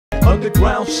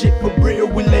Underground shit for real,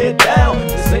 we lay it down.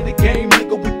 This ain't a game,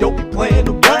 nigga, we don't be playing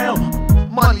around.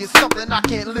 Money is something I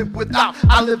can't live without.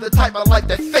 I live the type of life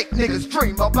that fake niggas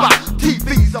dream about.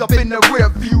 TVs up in the rear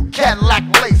view, Cadillac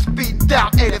lace, speeding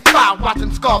down 85,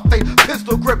 watching Scarface,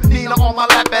 pistol grip Nina on my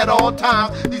lap at all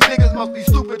times. These niggas must be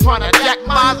stupid trying to jack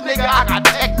mines, nigga. I got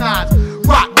tech nines,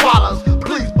 rock wallers,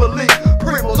 please believe.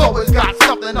 Primo's always got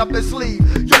something up his sleeve.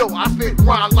 You know I spit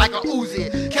rhymes like a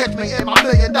Uzi. Catch me in my $1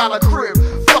 million crib,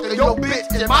 fucking your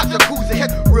bitch in my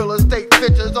jacuzzi. Real estate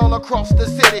bitches all across the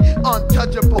city,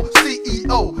 untouchable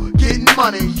CEO, getting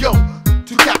money, yo.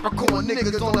 Two Capricorn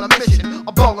niggas on a mission,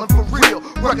 I'm ballin' for real,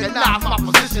 recognize my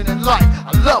position in life.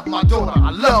 I love my daughter,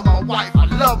 I love my wife, I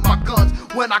love my guns.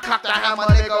 When I cock the hammer,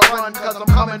 nigga, run, cause I'm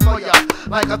coming for ya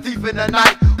like a thief in the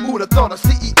night. Who'da thought a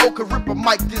CEO could rip a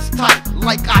mic this tight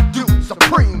like I do?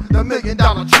 Supreme, the $1 million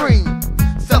dream.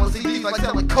 Selling CDs like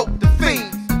selling coke to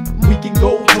fiends. We can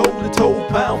go toe to toe,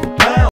 pound for